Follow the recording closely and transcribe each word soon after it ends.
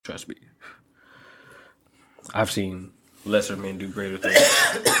Trust me. I've seen lesser men do greater things.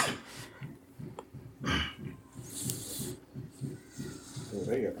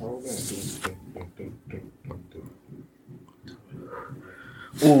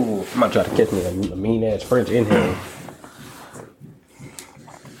 Ooh, I'm about to try to catch me a mean ass French inhale.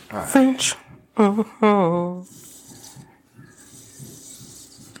 Right. French.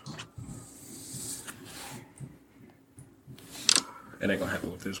 It ain't gonna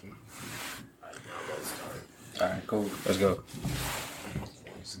happen with this one. Alright, cool. Let's go.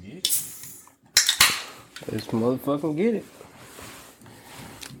 Let's motherfucking get it.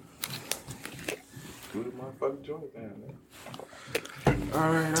 Do the motherfucking joint down there.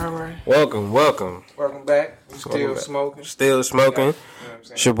 Alright. Welcome. Welcome back. We still smoking. Still smoking. You know what I'm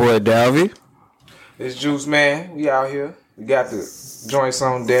saying? It's your boy Dalvy. It's Juice Man. We out here. We got the joints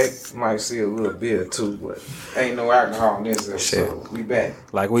on deck. You might see a little beer too, but ain't no alcohol in this episode. So we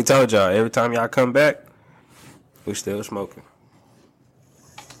back. Like we told y'all, every time y'all come back, we still smoking.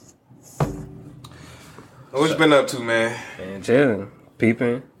 What you been up to, man? And chilling,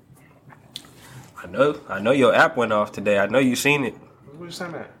 peeping. I know your app went off today. I know you seen it. What you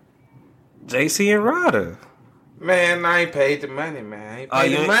talking about? JC and Ryder. Man, I ain't paid the money, man. I ain't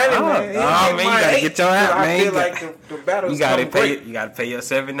paid the money, man. Oh, man, you gotta get your app, man. I feel like the battle's you gotta pay. You gotta pay your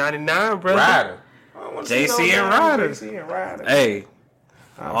 $7.99, brother. Ryder. JC and Ryder. Hey,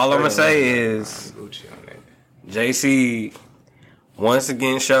 all I'm gonna say is JC once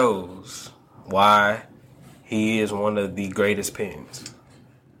again shows why he is one of the greatest pens.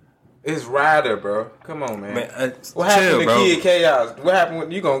 It's Ryder, bro. Come on, man. What chill, happened to bro. Kid Chaos? What happened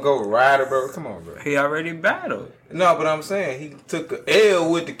when you gonna go with Ryder, bro? Come on, bro. He already battled. No, but I'm saying he took a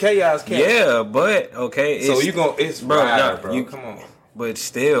L with the Chaos Cat. Yeah, but okay. So you gonna it's bro, Ryder, no, bro. Come on. But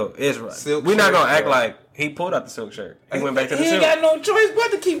still, it's right. Silk We're not shirt, gonna act bro. like he pulled out the silk shirt. He went back to the He silk. ain't got no choice but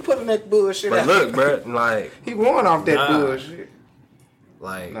to keep putting that bullshit But out. look, bro, like He won off that Nah. bullshit.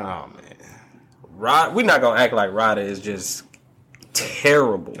 Like Nah, man. We're not gonna act like Ryder is just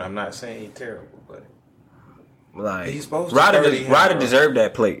terrible. I'm not saying he's terrible, but Like he's supposed to Ryder 30 him, Ryder bro. deserved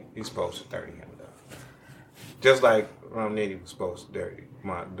that plate. he's supposed to 30 him though. Just like Romnetti was supposed to dirty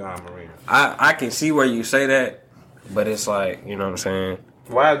Don Marino. I can see where you say that, but it's like, you know what I'm saying?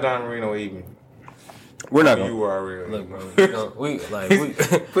 Why is Don Marino even? We're not gonna You are real. look, bro. You know, we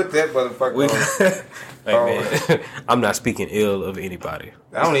Put that motherfucker on. hey, man, I'm not speaking ill of anybody.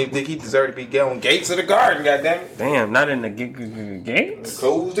 I don't even think he deserved to be on gates of the garden, goddammit. Damn, not in the gates.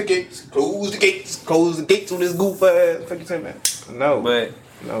 Close the gates. Close the gates. Close the gates on this goof ass. Fuck you saying, man? No. But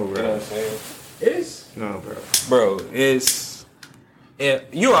No, you know what bro. I'm saying? It's No, bro,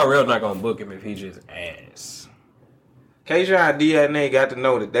 URL not gonna book him if he just ass. K-Shine DNA got to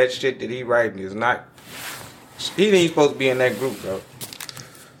know that shit that he writing is not. He ain't supposed to be in that group, bro.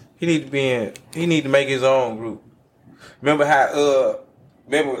 He need to make his own group. Remember how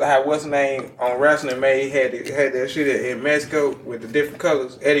what's his name on Wrestling May had that shit in Mexico with the different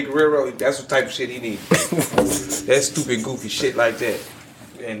colors. Eddie Guerrero, that's what type of shit he needs. That stupid goofy shit like that.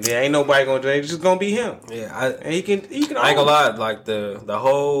 And there ain't nobody gonna do it. It's just gonna be him. Yeah, And he can. I ain't gonna lie, like the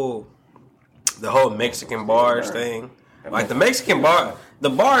whole Mexican bars thing. Like the Mexican bar, the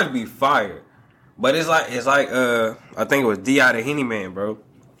bars be fire. But it's like I think it was D.I. the Henny Man, bro.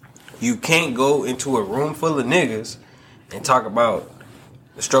 You can't go into a room full of niggas and talk about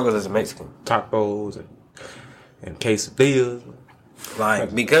the struggles as a Mexican. Tacos and quesadillas.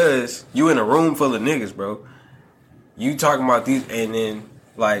 Like, because you in a room full of niggas, bro. You talking about these, and then,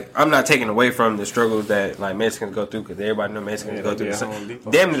 like, I'm not taking away from the struggles that, like, Mexicans go through, because everybody know Mexicans go through the same.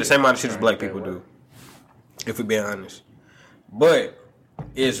 Damn near the same amount of shit as black people do. If we be honest. But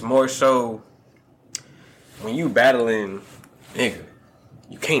it's more so when you battling nigga,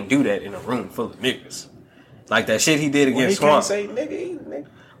 you can't do that in a room full of niggas. Like that shit he did against Swamp. He can't say nigga.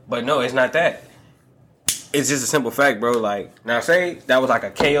 But no, it's not that. It's just a simple fact, bro. Like, now say that was like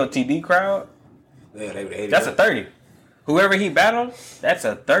a KOTD crowd. Yeah, they would hate That's a 30. Whoever he battled, that's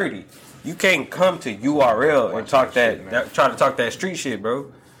a 30. You can't come to URL and talk try to talk that street shit,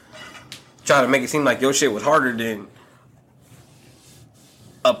 bro. Try to make it seem like your shit was harder than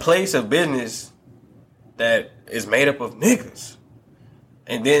a place of business that is made up of niggas.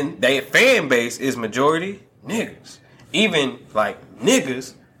 And then their fan base is majority niggas. Even, like,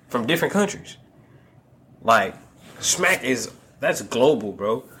 niggas from different countries. Like, Smack that's global,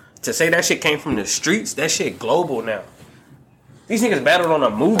 bro. To say that shit came from the streets, that shit global now. These niggas battled on a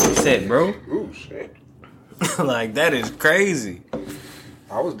movie set, bro. Ooh, shit. Like, that is crazy.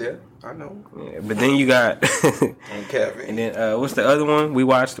 I was there. I know. Yeah, but then you got... And Kevin. And then, what's the other one we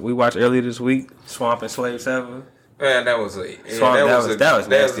watched earlier this week? Swamp and Slave 7. Man, that was a Swamp, that was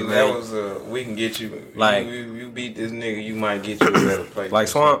nasty, man. That was we can get you. Like you beat this nigga, you might get you a better place. Like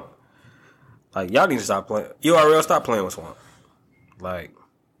Swamp. Like y'all need to stop playing. URL, stop playing with Swamp. Like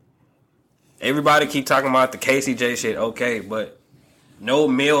everybody keep talking about the KCJ shit, okay, but no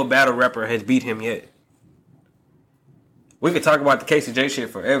male battle rapper has beat him yet. We could talk about the KCJ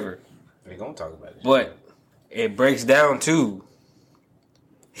shit forever. We gonna talk about it. But it breaks down to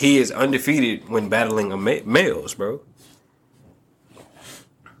he is undefeated when battling males, bro.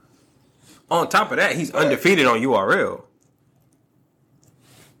 On top of that, he's undefeated on URL.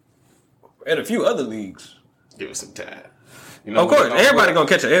 And a few other leagues. Give us some time. You know, of course, everybody gonna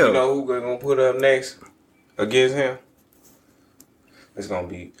catch an L. You know who gonna put up next against him? It's gonna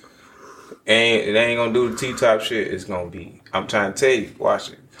be. It ain't gonna do the T-top shit. It's gonna be. I'm trying to tell you,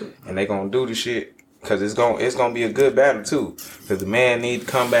 watch it, and they gonna do the shit because it's gonna be a good battle too. Because the man need to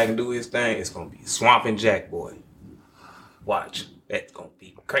come back and do his thing. It's gonna be Swamp and Jack Boy. Watch, that's gonna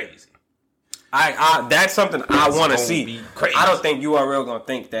be crazy. That's something I want to see. I don't think URL gonna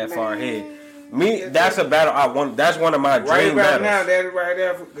think that far ahead. Me, that's a battle I want. That's one of my dream battles. Now, that's right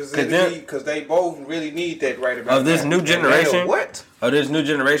there because they both really need that right about of this now. new generation. What? Of this new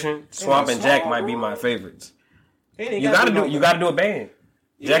generation, Swamp and Jack might be my favorites. You gotta do a band.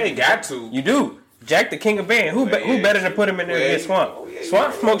 Jack ain't got to. You do. Jack the king of band. Who better than put him in there against Swamp?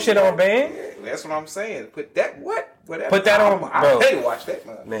 Swamp smoke shit on band. That's what I'm saying. Put that whatever. Put that on, bro. I'll pay to watch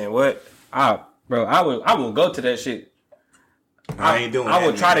that, man. What? I will go to that shit. I ain't doing. I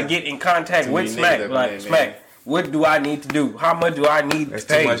will try to get in contact with Smack. Like Smack, what do I need to do? How much do I need to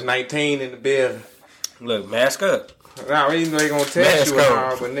pay? Too much 19 in the building. Look, mask up. Nah, even though they gonna test you,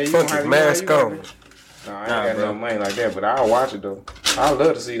 but then you gonna have mask on. Nah, I ain't got no money like that, but I'll watch it though. I'd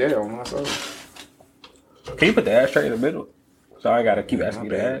love to see that on my soul. Can you put the ashtray in the middle? So I gotta keep asking you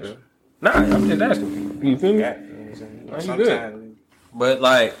to ask. Nah, I'm just asking. You feel me? You good? But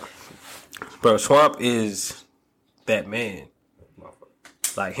like, bro, Swamp is that man.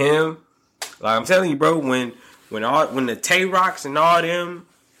 Like him, like I'm telling you, bro. When the Tay Rocks and all them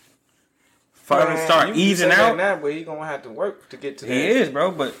finally start easing out, now, but he gonna have to work to get to that. He is,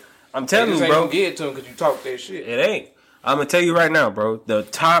 bro. But I'm telling you, bro, gonna get it to him because you talk that shit. It ain't. I'm gonna tell you right now, bro. The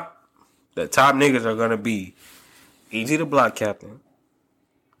top niggas are gonna be Easy the Block Captain,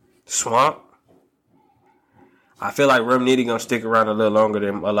 Swamp. I feel like Rum Nitty gonna stick around a little longer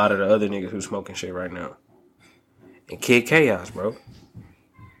than a lot of the other niggas who smoking shit right now, and Kid Chaos, bro.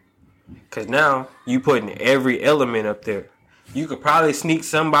 Cause now you putting every element up there. You could probably sneak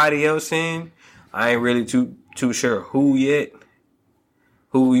somebody else in. I ain't really too sure who yet.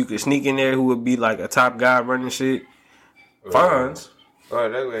 Who you could sneak in there who would be like a top guy running shit. Fonz.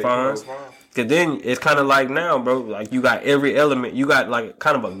 Fonz. Cause then it's kind of like now, bro. Like you got every element. You got like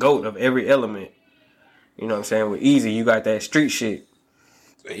kind of a goat of every element. You know what I'm saying? With Easy, you got that street shit.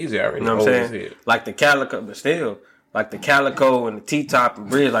 Easy already. You know what I'm saying? Like the Calico, but still. Like the Calico and the T-top and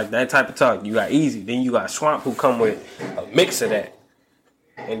Bridge, like that type of talk. You got Easy. Then you got Swamp who come with a mix of that.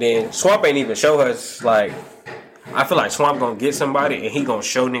 And then Swamp ain't even show us, like, I feel like Swamp gonna get somebody and he gonna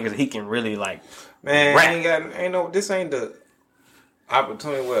show niggas he can really, like, man, rap. This ain't the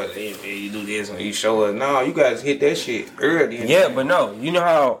opportunity where you do this and you show us. No, you guys hit that shit early. Yeah, but no. You know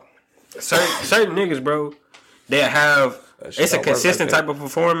how certain niggas, bro, they have, it's a consistent type of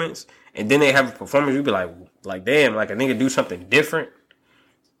performance. And then they have a performance, you be like damn, like a nigga do something different.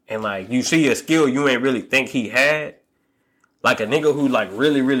 And like you see a skill you ain't really think he had. Like a nigga who like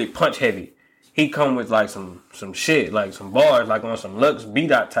really, really punch heavy. He come with like some shit, like some bars, like on some Lux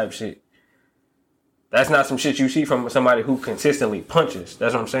B-Dot type shit. That's not some shit you see from somebody who consistently punches.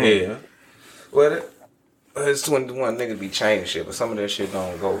 That's what I'm saying. Yeah. Well, it's when one nigga be changing shit, but some of that shit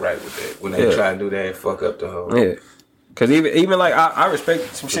don't go right with that. When they try to do that and fuck up the whole. Yeah. Cause even like I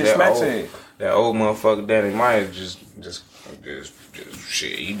respect some shit Smack said. That old motherfucker Danny Myers just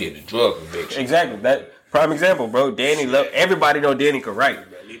shit. He did the drug addiction. Exactly. That prime example, bro. Danny everybody know Danny could write.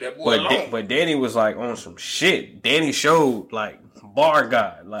 But Danny was like on some shit. Danny showed like bar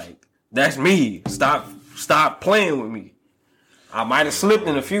God. Like that's me. Stop playing with me. I might have slipped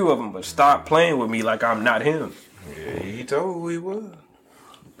in a few of them, but stop playing with me like I'm not him. Yeah, he told who he was.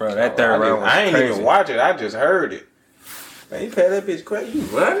 Bro, that third round was I ain't crazy. even watch it. I just heard it. Man, you pay that bitch crazy. You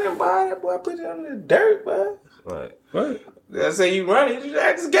running, boy? That boy put it on the dirt, boy. What? I say you running.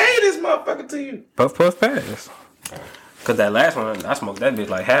 I just gave this motherfucker to you. Puff pass. Cause that last one, I smoked that bitch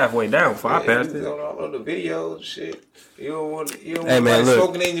like halfway down before I passed it. On the videos and shit. You don't want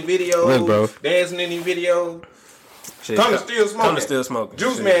smoking in your videos. Look, bro. Dancing in your videos. Shit, come to Still Smoking.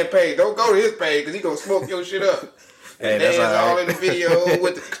 Juice shit. Man page. Don't go to his page because he gonna smoke your shit up. And dance all in the video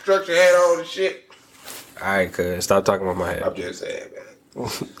with the construction hat on and shit. Alright, cuz stop talking about my head. I'm just saying, man.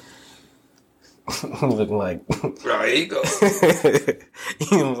 Looking like Bro, here you go.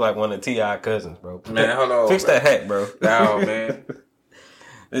 he was like one of T.I. cousins, bro. Man, hold on. Fix that hat, bro. No, man.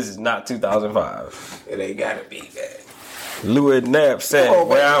 This is not 2005. It ain't gotta be that. Louis Knapp said, Oh,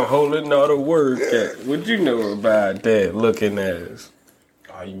 where man. I'm holding all the work at. What you know about that looking ass?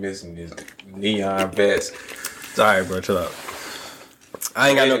 Oh, you missing this neon vest. Sorry, bro. Chill out. I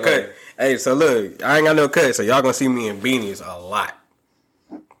ain't got no Anyway. cut. Hey, so look, I ain't got no cut, so y'all gonna see me in beanies a lot.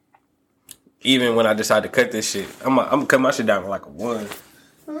 Even when I decide to cut this shit, I'm gonna cut my shit down to like a 1.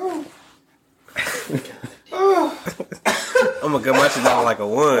 I'm gonna cut my shit down to like a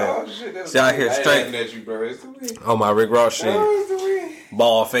 1. Oh, shit. That's See out here straight. at you, bro. It's the way. On my Rick Ross shit. Oh, it's the way.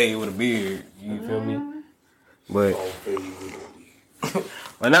 Ball fade with a beard. You feel me? But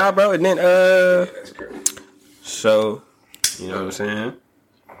but nah, bro. And then That's crazy. so you know what I'm saying?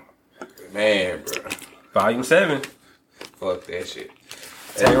 Man, bro. Volume 7. Fuck that shit.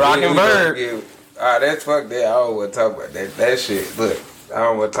 Tay Rock and Bird. That's fuck that. I don't want to talk about that. That shit. Look, I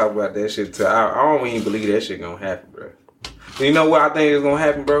don't want to talk about that shit till I don't even believe that shit gonna happen, bro. You know what I think is gonna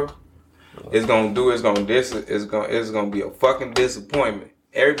happen, bro? It's gonna be a fucking disappointment.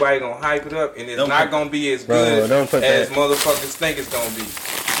 Everybody gonna hype it up, and it's not gonna be as good as motherfuckers think it's gonna be.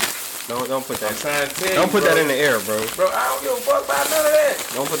 Don't put that. I'm trying to tell you, Don't put bro. that in the air, bro. Bro, I don't give a fuck about none of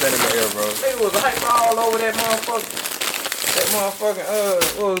that. Don't put that in the air, bro. Nigga was hype all over that motherfucker. That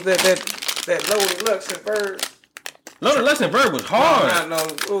motherfucking what was that Loaded Lux and Bird? Loaded Lux and Bird was hard. No,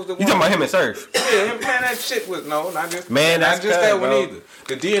 what was the You talking about him and Surf? Yeah, man, that shit was not just Man, not that's just cut, that one bro. either.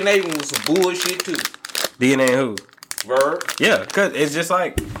 The DNA one was some bullshit too. DNA and who? Bird. Yeah, cause it's just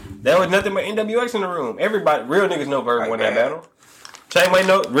like there was nothing but NWX in the room. Everybody, real niggas know Bird won that battle. Same way,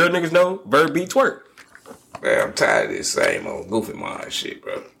 real niggas know Bird beat Twerk. Man, I'm tired of this same old goofy mind shit,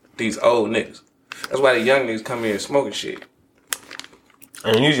 bro. These old niggas. That's why the young niggas come here and smoking shit.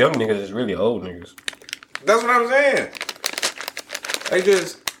 And these young niggas is really old niggas. That's what I'm saying. They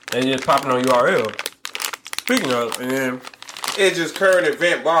just popping on URL. Speaking of, and then it's just current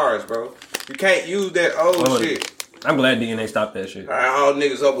event bars, bro. You can't use that old shit. I'm glad DNA stopped that shit. All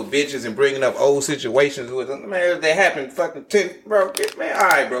niggas up with bitches and bringing up old situations with them. Man, they happened fucking 10, bro. Man, all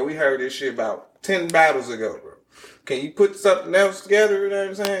right, bro. We heard this shit about 10 battles ago, bro. Can you put something else together? You know what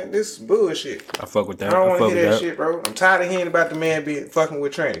I'm saying? This is bullshit. I fuck with that. I don't want to hear that shit, bro. I'm tired of hearing about the man being fucking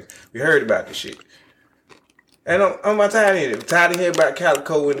with trannies. We heard about this shit. And I'm not tired of hearing it. I'm tired of hearing about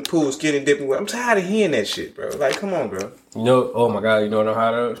Calico in the pool, skinny dipping with. I'm tired of hearing that shit, bro. Like, come on, bro. You know, oh my God, you know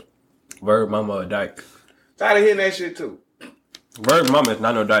how that is? Bird Mama a dyke. Tired of hearing that shit, too. Bird Mama is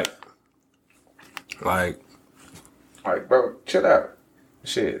not no dyke. Like, bro, chill out.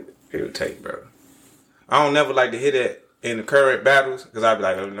 Shit, it'll take, bro. I don't never like to hear that in the current battles, because I'd be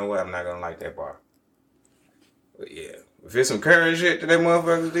like, oh, you know what? I'm not going to like that bar. But yeah. If it's some current shit that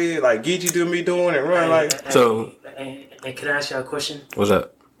motherfuckers did, like Geechee do me doing and run like. so. And can I ask y'all a question? What's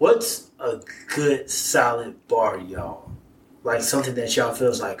up? What's a good solid bar, y'all? Like something that y'all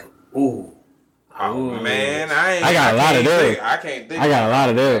feels like, ooh. Oh man, I got a lot of those. I can't think. I got a lot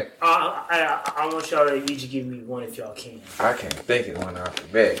of those. I want y'all to each give me one if y'all can. I can't think of one off the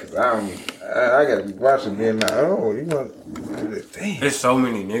bat because I gotta be watching me now. Oh, you want? Damn. There's so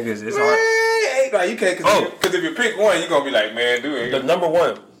many niggas. It's Man, hard. ain't like you can't. Because if you pick one, you gonna be like, man, do it. The number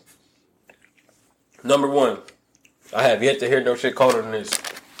one. I have yet to hear no shit colder than this.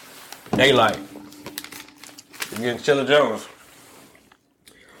 Daylight. You getting Chilla Jones.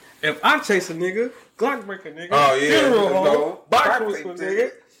 If I chase a nigga, Glock break a nigga, oh yeah, funeral home, no. box whistle nigga,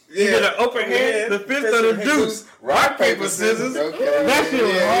 you get an open hand, the fist of the deuce, rock, paper, scissors. Okay. That shit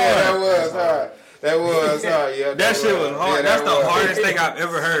was hard. That was hard. Yeah, that shit was hard. Yeah, that's the hardest thing I've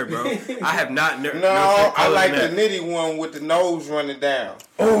ever heard, bro. I have not. No, I like the nitty one with the nose running down.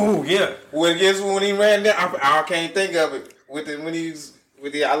 Oh yeah. When he ran down, I can't think of it.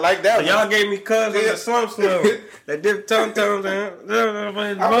 I like that. So y'all gave me cuz on the slump slow. That dip tongue tones and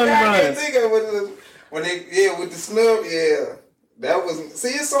I can't think of it with the snub. Yeah, that was. See,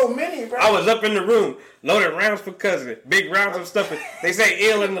 it's so many, bro. I was up in the room, loaded rounds for cousin, big rounds of stuff. They say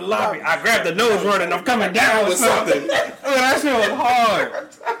ill in the lobby. I grabbed the nose run and I'm coming down with something. That shit was hard.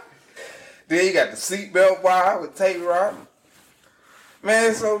 Then you got the seatbelt bar with Tay Rock.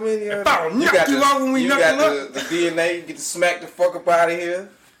 Man, so many of them. You got the DNA. You get to smack the fuck up out of here.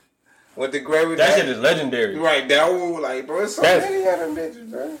 With the gravy. That shit is legendary. Right, that one, like, bro, it's so many of them bitches,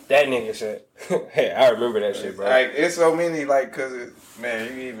 bro. That nigga shit. Hey, I remember that shit, bro. Like, it's so many, like, cause it,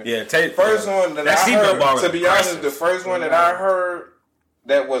 man, you even. Yeah, take first one that I heard. To be honest, the first one that I heard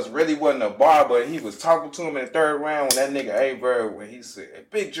that wasn't a bar, but he was talking to him in the third round when that nigga A-Bird, when he said, hey,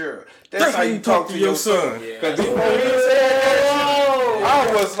 Big Gerald, that's how you talk to your son. Because before he said that,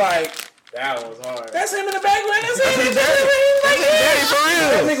 I was like, that was hard. That's him in the background. That's him. Daddy for real.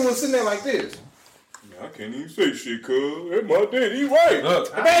 That nigga was sitting there like this. I can't even say shit, cuz. That's my daddy. He right.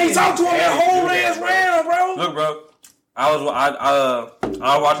 Look, man, he talked to him that whole ass round, bro. Look, bro. I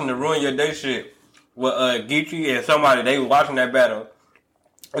was watching the Ruin Your Day shit with Geechee and somebody. They was watching that battle.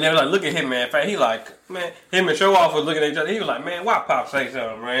 And they were like, look at him, man. In fact, he like, man, him and Show Off was looking at each other. He was like, man, why Pop say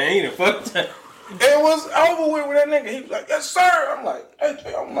something, man? He done fucked. It was over with that nigga. He was like, yes, sir. I'm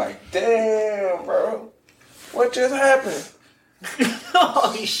like, damn, bro. What just happened?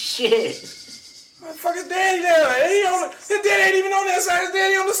 Holy shit. What the fuck is daddy there? His daddy ain't even on that side. His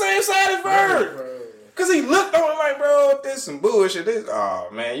daddy on the same side as Bird. Cause he looked on him like, bro, this some bullshit. Oh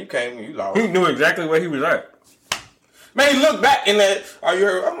man, you lost. He knew exactly where he was at. Man, he looked back in that. Are you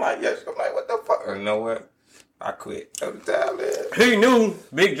heard? I'm like, yes. I'm like, what the fuck? You know what? I quit. He knew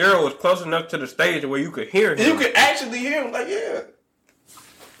Big Gerald was close enough to the stage where you could hear him. You could actually hear him. Like, yeah.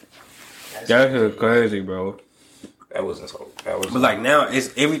 That's crazy, bro. That wasn't so. But like now,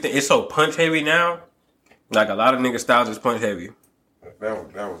 it's everything. It's so punch heavy now. Like a lot of niggas' styles is punch heavy.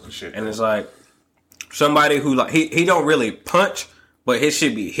 That was the shit. And it's like somebody who like he don't really punch, but his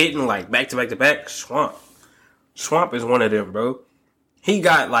shit be hitting like back to back to back. Swamp is one of them, bro. He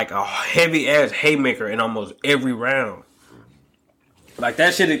got like a heavy ass haymaker in almost every round. Like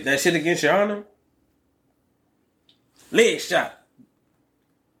that shit against your honor. Leg shot.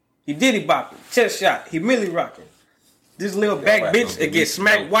 He diddy bopping. Chest shot. He milli rocking. This little back bitch that gets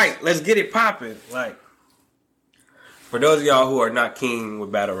smacked white. Let's get it popping. Like, for those of y'all who are not keen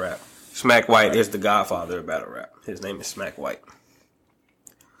with battle rap, Smack White is the godfather of battle rap. His name is Smack White.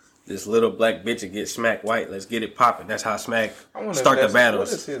 This little black bitch that gets Smack White. Let's get it popping. That's how Smack start the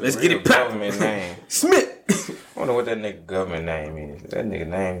battles. Let's get it popping. Name? Smith. I wonder what that nigga government name is. That nigga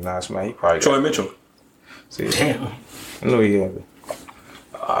name not Smack. He probably Troy Mitchell. See, damn. I knew he had an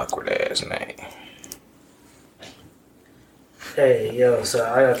awkward ass name. Hey, yo, so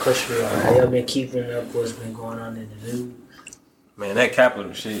I got a question for y'all. Have y'all been keeping up what's been going on in the news? Man, that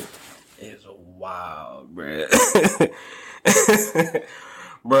Capitol shit is wild, bruh.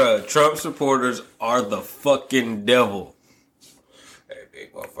 Bruh, Trump supporters are the fucking devil. Hey,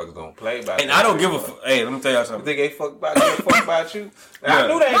 motherfuckers don't play about and I don't give a fuck. Hey, let me tell y'all something. You think they fuck about you? I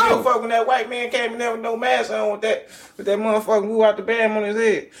knew they ain't give a fuck when that white man came in there with no mask on with that motherfucker who out the bam on his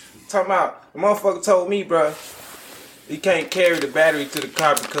head. Talking about, the motherfucker told me, bruh, he can't carry the battery to the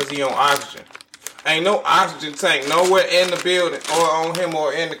car because he on oxygen. Ain't no oxygen tank nowhere in the building or on him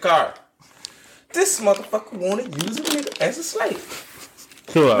or in the car. This motherfucker want to use a nigga as a slave.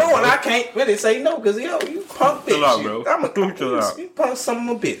 Chill out, no, and I can't really say no because, yo, you punk bitch. Chill out, bro. You punk some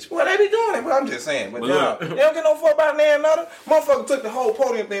of a bitch. Well, they be doing it, but I'm just saying. But no, you don't get no fuck about that another. Motherfucker took the whole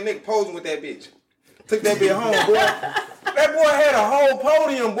podium thing, nigga posing with that bitch. Took that bitch home, boy. That boy had a whole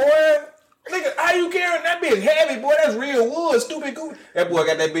podium, boy. Nigga, how you carrying that bitch heavy, boy? That's real wood, stupid goofy. That boy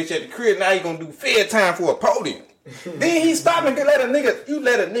got that bitch at the crib. Now he gonna do fair time for a podium. Then he stop and let a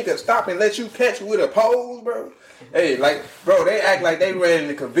nigga stop and let you catch with a pose, bro. Hey, like, bro, they act like they ran in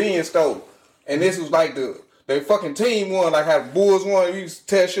the convenience store, and this was like they fucking team won, like how the Bulls won. You used to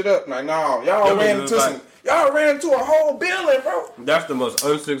tear shit up. Like, no, y'all ran into a whole building, bro. That's the most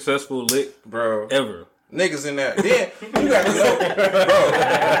unsuccessful lick, bro, ever. Niggas in there. Then you got to know, bro.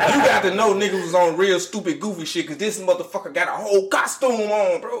 You got to know niggas was on real stupid goofy shit because this motherfucker got a whole costume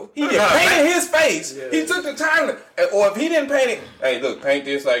on, bro. He didn't paint his face. Yeah. He took the time or if he didn't paint it, hey, look, paint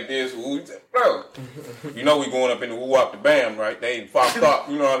this like this, bro. You know we going up in the woo up the bam, right? They fucked up.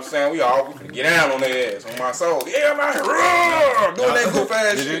 You know what I'm saying? We can get down on their ass on my soul. Yeah, I'm out here doing that goof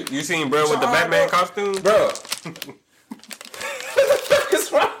ass shit. You seen bro with the Batman costume, bro? What's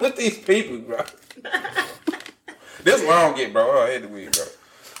wrong with these people, bro? This is what I don't get, bro. I hate the weed, bro.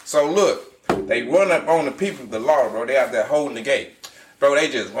 So look, they run up on the people of the law, bro. They out there holding the gate, bro. They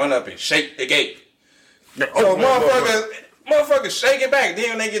just run up and shake the gate. So motherfuckers shake it back. Then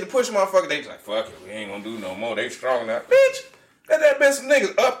when they get to push motherfucker, they just like, fuck it, we ain't gonna do no more. They strong now, bitch. Let that bitch some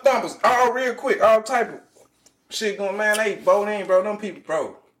niggas up thumpers all real quick, all type of shit going. Man, they bowling, bro. Them people,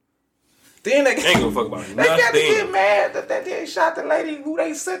 bro. Then they ain't gonna fuck about it. They got to get mad that they shot the lady who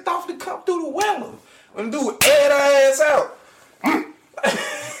they sent off to come through the window. When dude aired her ass out.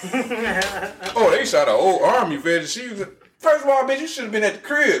 Oh, they shot an old army vet. First of all, bitch, you should have been at the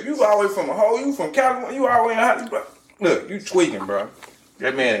crib. You all the way from you from California. You all the way in Hollywood. Look, you tweaking, bro.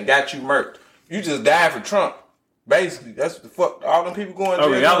 That man got you murked. You just died for Trump. Basically, that's what the fuck. All them people going to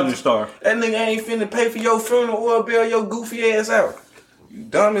jail. A reality star. That nigga ain't finna pay for your funeral or bail your goofy ass out. You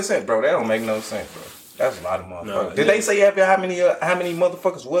dumb as hell, bro. That don't make no sense, bro. That's a lot of motherfuckers. No, Did they say how many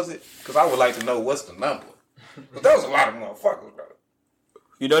motherfuckers was it? Because I would like to know what's the number. But that was a lot of motherfuckers, bro.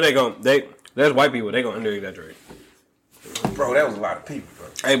 You know that's white people. They gonna under exaggerate. Bro, that was a lot of people, bro.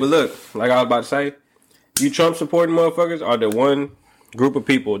 Hey, but look, like I was about to say, you Trump supporting motherfuckers are the one group of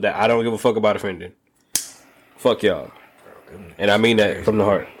people that I don't give a fuck about offending. Fuck y'all. And I mean that from the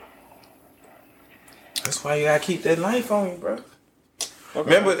heart. That's why you gotta keep that knife on you, bro. Okay.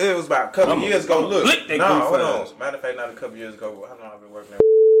 Remember, it was about a couple years ago. Look, hold on. Matter of fact, not a couple years ago. How long I've been working there?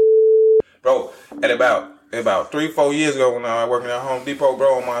 Bro, at about 3-4 years ago when I was working at Home Depot,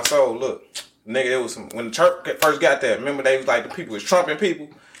 bro, on my soul, look, nigga, it was when the Trump first got there. Remember, they was like, the people was trumping people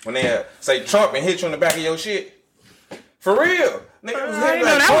when they say Trump and hit you in the back of your shit. For real. Nigga was hitting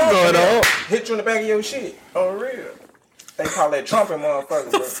like Trump hit you in the back of your shit. On real. They call that trumping motherfucker, bro.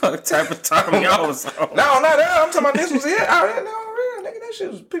 What the fuck type of time y'all was on? No, not that. I'm talking about this was it. Out here, no, real, nigga. That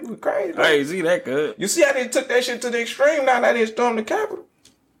shit was people crazy. I ain't see that good. You see how they took that shit to the extreme now that they stormed the Capitol?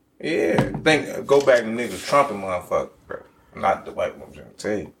 Yeah. Go back to niggas trumping motherfucker, bro. Not the white ones, I'm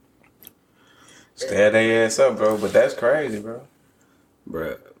tell you. Stab their ass up, bro. But that's crazy, bro.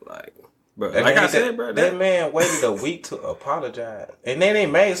 Bro, like I said, bro. That man waited a week to apologize. And then they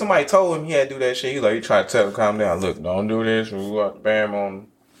made somebody told him he had to do that shit. He tried to tell him, calm down. Look, don't do this. We got the bam on him.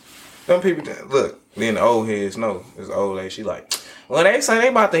 Some people, look, then the old heads know. This old lady, she like, well, they say they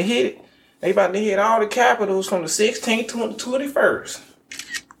about to hit it. They about to hit all the capitals from the 16th to the 21st.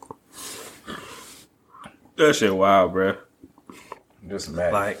 That shit wild, bro. Just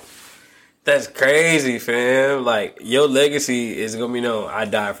imagine. Like, that's crazy, fam. Like, your legacy is gonna be known. I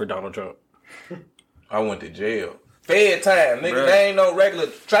died for Donald Trump. I went to jail. Fed time, nigga. Bruh. They ain't no regular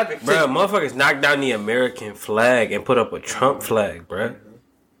traffic. Bro, motherfuckers knocked down the American flag and put up a Trump flag, bro.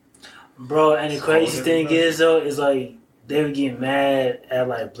 Bro, and the crazy thing is though, is like they would get mad at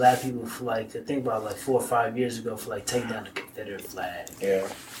like black people for like I think about like 4 or 5 years ago for like taking down the Confederate flag. Yeah.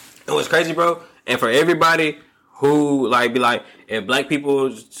 It was crazy, bro. And for everybody who like be like, if black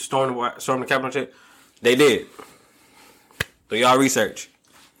people storm the Capitol shit, they did. So y'all research.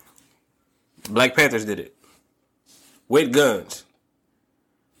 Black Panthers did it with guns,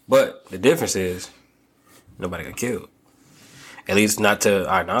 but the difference is nobody got killed. At least not to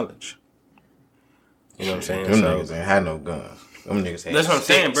our knowledge. You know what I'm saying? Them niggas ain't had no guns. Them niggas had that's what I'm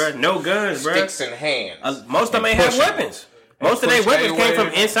saying, bro. No guns, bro. Sticks in hands. Most of them ain't have weapons. Most of their weapons came from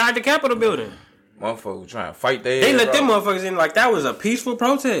inside the Capitol building. Motherfuckers trying to fight their They let them motherfuckers in like that was a peaceful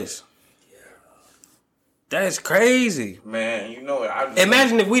protest. That's crazy. Man, you know it.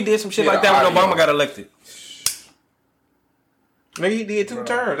 Imagine if we did some shit like that when Obama got elected. Nigga, he did 2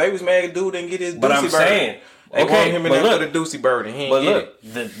 terms. They was mad dude didn't get his but Doocy I'm bird. Saying, they wanted him in there for the Doocy bird and he ain't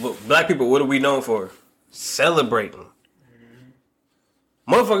get it. Black people, what are we known for? Celebrating.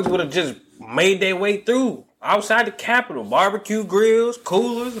 Motherfuckers would have just made their way through. Outside the Capitol, barbecue grills,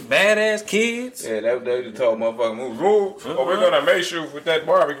 coolers, badass kids. Yeah, they just told motherfuckers, move. Oh, we're gonna make sure with that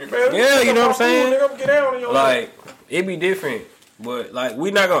barbecue, man. Yeah, you know what I'm saying? Nigga, get down on your like, it be different. But, like, we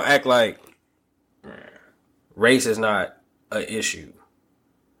not gonna act like race is not an issue.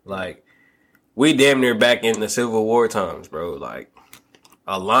 Like, we damn near back in the Civil War times, bro. Like,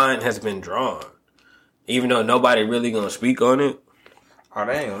 a line has been drawn. Even though nobody really gonna speak on it. Oh,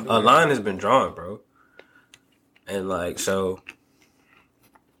 they ain't gonna do a line has been drawn, bro. And like, so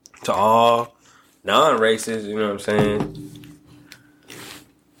to all non-racists, you know what I'm saying?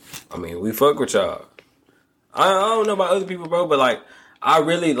 I mean, we fuck with y'all. I don't know about other people, bro, but like, I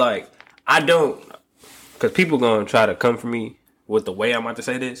really like, I don't, because people gonna try to come for me with the way I'm about to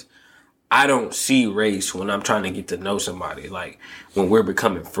say this. I don't see race when I'm trying to get to know somebody, like when we're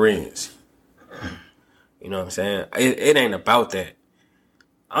becoming friends. You know what I'm saying? It ain't about that.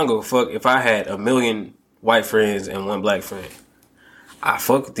 I don't give a fuck if I had 1 million white friends and 1 black friend. I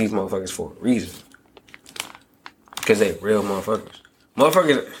fuck with these motherfuckers for a reason. Because they real motherfuckers.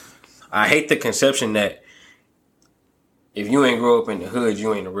 Motherfuckers, I hate the conception that if you ain't grow up in the hood,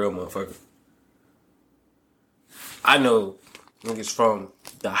 you ain't a real motherfucker. I know niggas from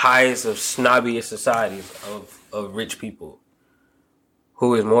the highest of snobbiest societies of rich people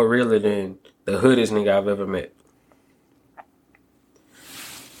who is more realer than the hoodest nigga I've ever met.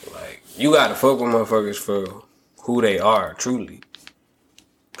 You gotta fuck with motherfuckers for who they are, truly.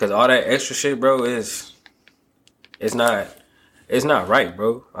 Cause all that extra shit, bro, it's not right,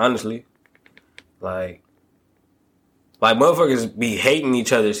 bro. Honestly. Like motherfuckers be hating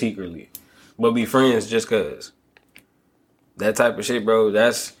each other secretly, but be friends just cause. That type of shit, bro,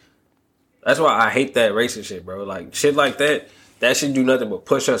 that's why I hate that racist shit, bro. Like, shit like that should do nothing but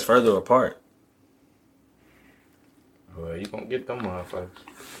push us further apart. Well, you gonna get them motherfuckers.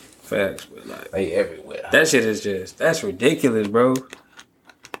 Facts, but like they everywhere. That shit is that's ridiculous, bro.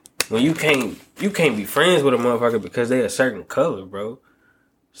 When you can't be friends with a motherfucker because they a certain color, bro.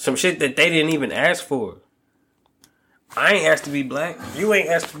 Some shit that they didn't even ask for. I ain't asked to be black. You ain't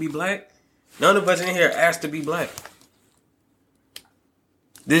asked to be black. None of us in here asked to be black.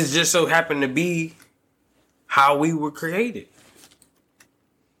 This just so happened to be how we were created.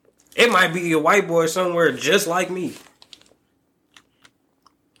 It might be a white boy somewhere just like me.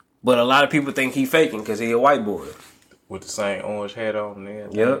 But a lot of people think he faking because he a white boy. With the same orange hat on there.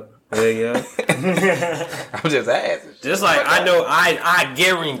 Yep. Yeah. I'm just asking. Just like I know, I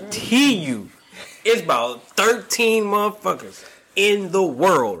guarantee you, it's about 13 motherfuckers in the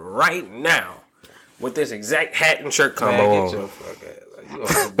world right now with this exact hat and shirt combo Man, on. get your fuck ass. Like, you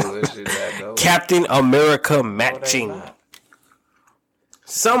on bullshit that though. Captain America matching.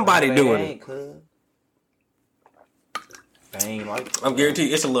 Somebody doing it. They ain't like. I'm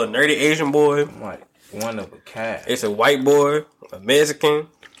guaranteed it's a little nerdy Asian boy. I'm like one of a kind. It's a white boy, a Mexican,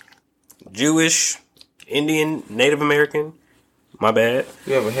 Jewish, Indian, Native American. My bad.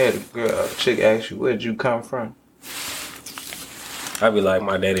 You ever had a chick ask you, where'd you come from? I'd be like,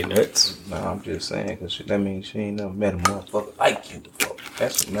 my daddy nuts. No, I'm just saying, because that means she ain't never met a motherfucker like you before.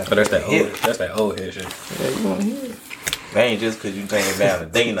 That's what that's that old head shit. Yeah, you want to hear it. That ain't just because you taking down the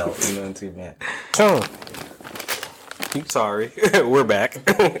Dino. You know what I'm saying, man? So, I'm sorry. We're back. You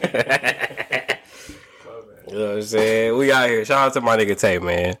know what I'm saying? We out here. Shout out to my nigga Tay,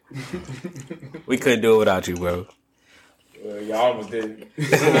 man. We couldn't do it without you, bro. Y'all almost did.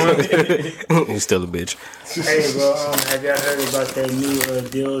 He's still a bitch. Hey, bro, have y'all heard about that new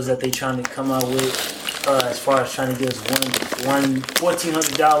deals that they trying to come out with as far as trying to give us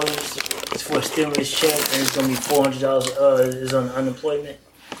 $1,400 for a stimulus check, and it's going to be $400 is on unemployment?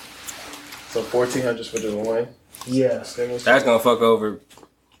 So $1,400 for just one? Yeah. That's going to fuck over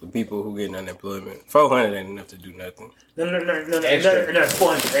the people who getting unemployment. $400 ain't enough to do nothing. No,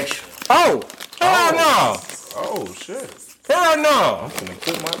 400 extra. Oh! Hell no! Oh, shit. Hell no! I'm gonna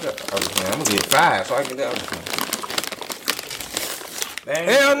quit my job. I'm gonna get fired so I can get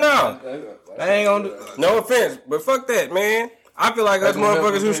Hell no! I ain't gonna do. No offense, but fuck that, man. I feel like us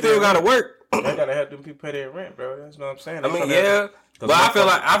motherfuckers who still gotta work. They gotta have them people pay their rent, bro. That's what I'm saying. I mean, yeah. But I feel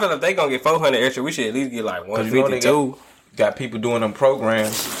like they gonna get $400 extra. We should at least get like $152. You know got people doing them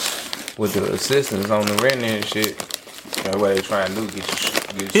programs with the assistants on the rent and shit. That's what they trying to do.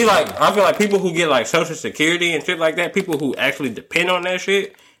 I feel like people who get like Social Security and shit like that, people who actually depend on that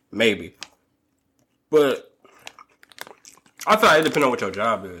shit, maybe. But I feel like it depends on what your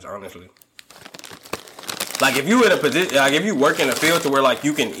job is, honestly. Like if you in a position, like if you work in a field to where like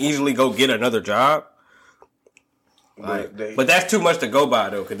you can easily go get another job. Like, but that's too much to go by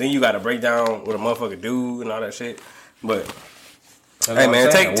though, because then you got to break down what a motherfucker do and all that shit. But hey man,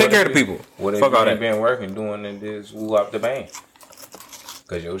 take care of the people. What if you been working doing this woo up the bank?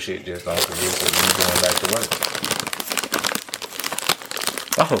 Cause your shit just don't produce it. You going back to work.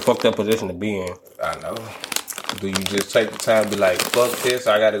 That's a fucked up position to be in. I know. Do you just take the time to be like, fuck this,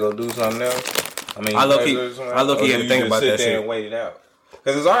 I gotta go do something else? I mean, I look had to think about that shit and wait it out.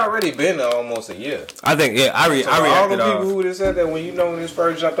 Cause it's already been almost a year. I think, yeah, I reacted all the people who just said that when you know when this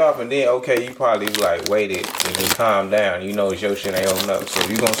first jumped off, and then okay, you probably like waited and then calm down. You know your shit ain't holding up, so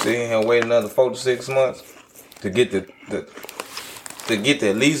you gonna sit here and wait another 4 to 6 months to get the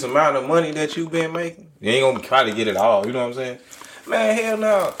least amount of money that you've been making. You ain't gonna try to get it all. You know what I'm saying? Man, hell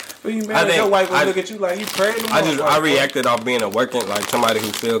no. But you man, your wife will look at you like you crazy. I reacted off being a working like somebody who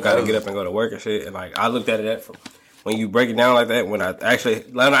still got to get up and go to work and shit. And like I looked at it from when you break it down like that. When I actually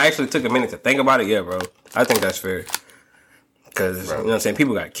took a minute to think about it, yeah, bro. I think that's fair. Cause you know what I'm saying,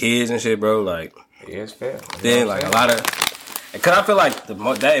 people got kids and shit, bro. Like yeah, it's fair. Then like a lot of, cause I feel like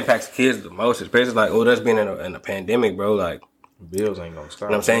that impacts kids the most, especially like that's being in a pandemic, bro. Like bills ain't gonna stop.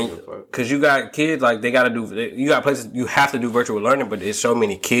 You know what I'm saying? Cause you got kids like they gotta do. You got places you have to do virtual learning, but there's so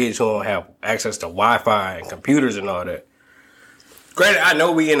many kids who don't have access to Wi-Fi and computers and all that. Granted, I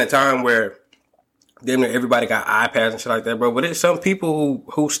know we in a time where damn near everybody got iPads and shit like that, bro. But there's some people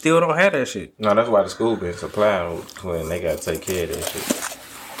who still don't have that shit. No, that's why the school been supplying when they gotta take care of that shit.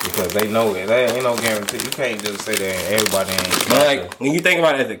 Because they know it. There ain't no guarantee. You can't just say that everybody ain't. But like when you think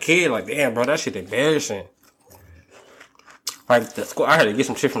about it as a kid, like damn, bro, that shit embarrassing. Like the school, I had to get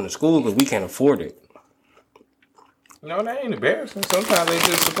some shit from the school because we can't afford it. No, that ain't embarrassing. Sometimes they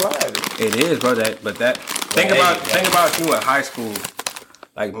just supply it. It is, bro. Think about you in high school,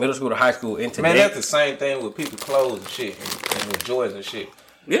 like middle school to high school into man, that's the same thing with people clothes and shit and with joys and shit.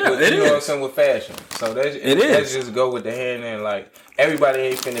 Yeah, with, it you know what I'm is. saying, with fashion. So that's It let's is. just go with the hand in. Like everybody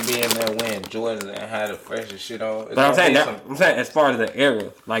ain't finna be in there wearing Jordans and have the freshest shit on. It's But I'm gonna saying be that, some- I'm saying as far as the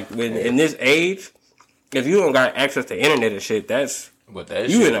era, like in this age, if you don't got access to internet and shit, that's but that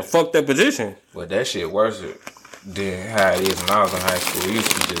you shit, in a fucked up position. but that shit worse than how it is when I was in high school. It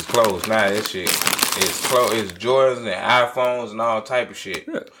used to be just clothes. Now that shit is clothes. It's Jordans and iPhones and all type of shit.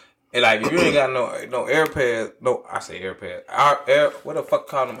 Yeah. And like if you ain't got no AirPods, no, I say AirPods. What the fuck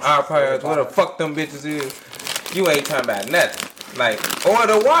call them iPods? What the fuck them bitches is? You ain't talking about nothing. Like or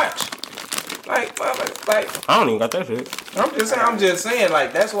the watch. Like I don't even got that shit. I'm just saying,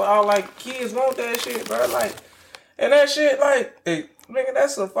 like that's what all like kids want that shit, bro. Like, and that shit, like, nigga,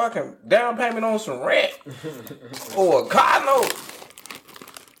 that's a fucking down payment on some rent or a car note.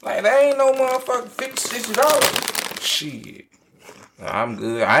 Like, that ain't no motherfucking $50-$60. Shit, I'm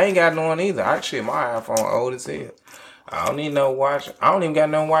good. I ain't got no one either. My iPhone old as hell. I don't need no watch. I don't even got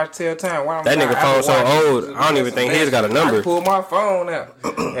no watch till time. Why That nigga phone so old, I don't even think his got a number. I pull my phone out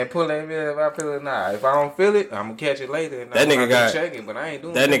and pull that bit if I feel it now. If I don't feel it, I'm gonna catch it later. And That nigga got check it, but I ain't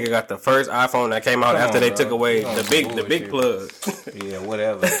doing that nigga got the first iPhone that came out Come after on, they bro. took away Come the on, big plug. Yeah,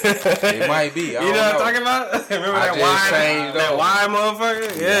 whatever. It might be. You know what I'm talking about? Remember I that just wide, changed that over. wide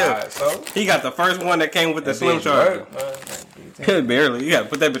motherfucker? Yeah. So He got the first one that came with the that slim bitch charger. work, Barely. You gotta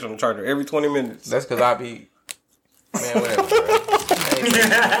put that bitch on the charger every 20 minutes. That's because I be. Man, whatever, bro.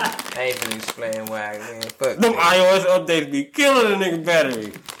 I ain't finna explain why, man. Fuck Them that. iOS updates be killing the nigga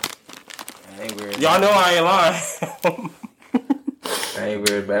battery. I ain't worried. Y'all know I ain't lying. I ain't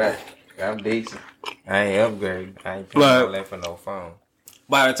worried about it. I'm decent. I ain't upgraded. I ain't paying But- all that for no phone.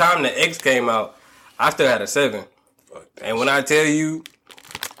 By the time the X came out, I still had a 7. And when I tell you,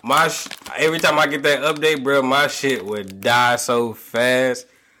 every time I get that update, bro, my shit would die so fast.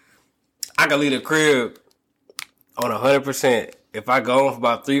 I could leave the crib on 100%. If I go on for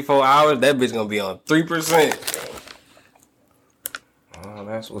about 3-4 hours, that bitch gonna be on 3%. Oh,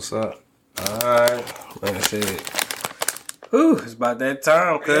 that's what's up. Alright. Man, shit. Whew, it's about that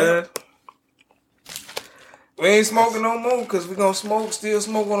time, cuz. We ain't smoking no more because we gonna still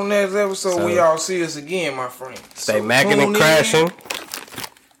smoke on the next episode. So- We all see us again, my friend. Stay So macking tune and in. crashing.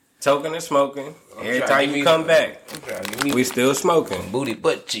 Toking and smoking. Every trying to time give you me- come back, I'm trying to give me we still smoking. booty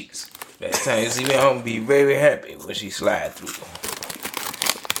butt cheeks. That time you see me, I'm gonna be very happy when she slide through.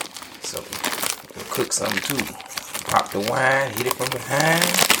 So we'll cook something too. Pop the wine, hit it from behind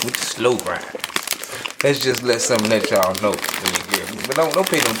with the slow grind. Let's just let y'all know when you hear me. But don't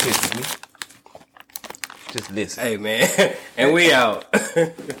pay no attention to me. Just listen. Hey, man. And we out.